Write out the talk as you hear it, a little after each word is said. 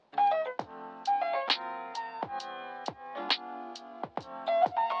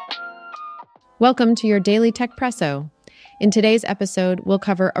Welcome to your daily Techpresso. In today's episode, we'll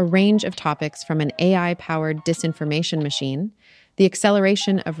cover a range of topics from an AI-powered disinformation machine, the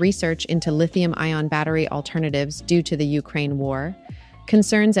acceleration of research into lithium-ion battery alternatives due to the Ukraine war,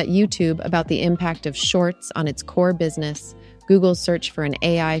 concerns at YouTube about the impact of shorts on its core business, Google's search for an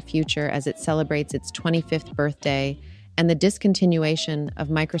AI future as it celebrates its 25th birthday, and the discontinuation of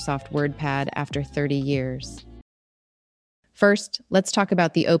Microsoft WordPad after 30 years. First, let's talk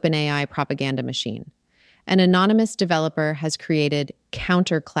about the OpenAI propaganda machine. An anonymous developer has created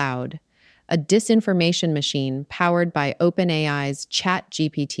CounterCloud, a disinformation machine powered by OpenAI's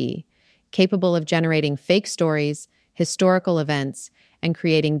ChatGPT, capable of generating fake stories, historical events, and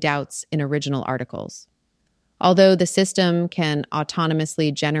creating doubts in original articles. Although the system can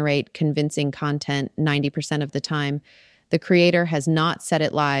autonomously generate convincing content 90% of the time, the creator has not set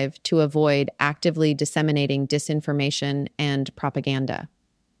it live to avoid actively disseminating disinformation and propaganda.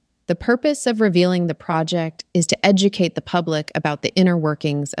 The purpose of revealing the project is to educate the public about the inner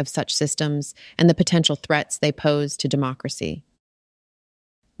workings of such systems and the potential threats they pose to democracy.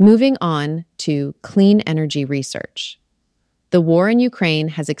 Moving on to clean energy research. The war in Ukraine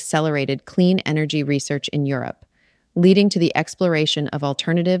has accelerated clean energy research in Europe, leading to the exploration of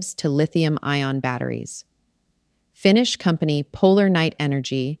alternatives to lithium-ion batteries. Finnish company Polar Night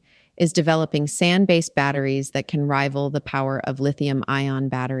Energy is developing sand-based batteries that can rival the power of lithium-ion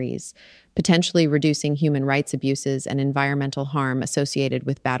batteries, potentially reducing human rights abuses and environmental harm associated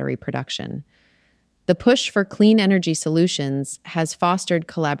with battery production. The push for clean energy solutions has fostered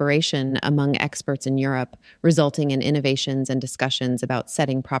collaboration among experts in Europe, resulting in innovations and discussions about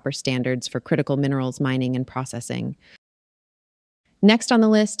setting proper standards for critical minerals mining and processing. Next on the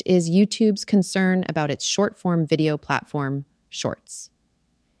list is YouTube's concern about its short-form video platform, Shorts.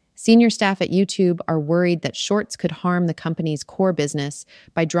 Senior staff at YouTube are worried that Shorts could harm the company's core business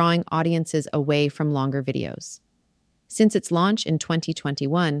by drawing audiences away from longer videos. Since its launch in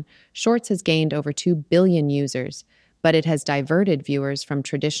 2021, Shorts has gained over 2 billion users, but it has diverted viewers from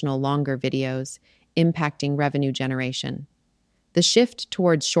traditional longer videos, impacting revenue generation. The shift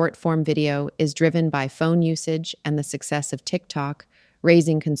towards short-form video is driven by phone usage and the success of TikTok,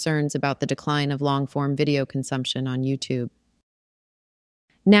 raising concerns about the decline of long-form video consumption on YouTube.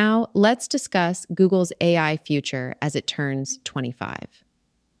 Now, let's discuss Google's AI future as it turns 25.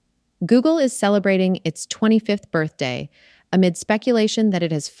 Google is celebrating its 25th birthday amid speculation that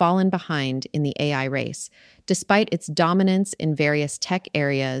it has fallen behind in the AI race, despite its dominance in various tech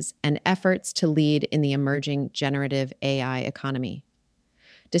areas and efforts to lead in the emerging generative AI economy.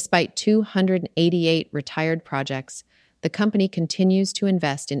 Despite 288 retired projects, the company continues to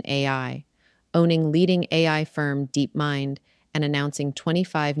invest in AI, owning leading AI firm DeepMind and announcing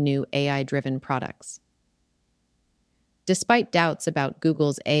 25 new AI-driven products. Despite doubts about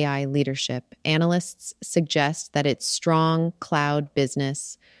Google's AI leadership, analysts suggest that its strong cloud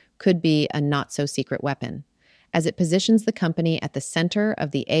business could be a not-so-secret weapon, as it positions the company at the center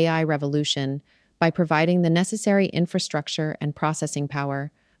of the AI revolution by providing the necessary infrastructure and processing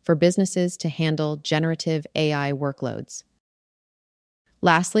power for businesses to handle generative AI workloads.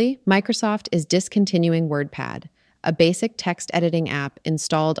 Lastly, Microsoft is discontinuing WordPad, a basic text editing app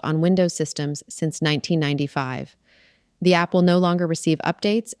installed on Windows systems since 1995. The app will no longer receive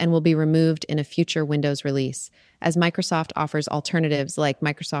updates and will be removed in a future Windows release, as Microsoft offers alternatives like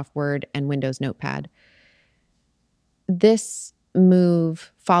Microsoft Word and Windows Notepad. This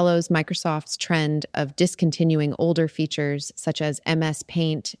move follows Microsoft's trend of discontinuing older features such as MS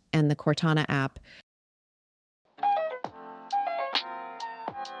Paint and the Cortana app.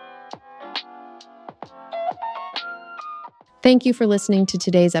 Thank you for listening to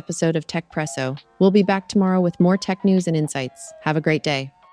today's episode of Techpresso. We'll be back tomorrow with more tech news and insights. Have a great day.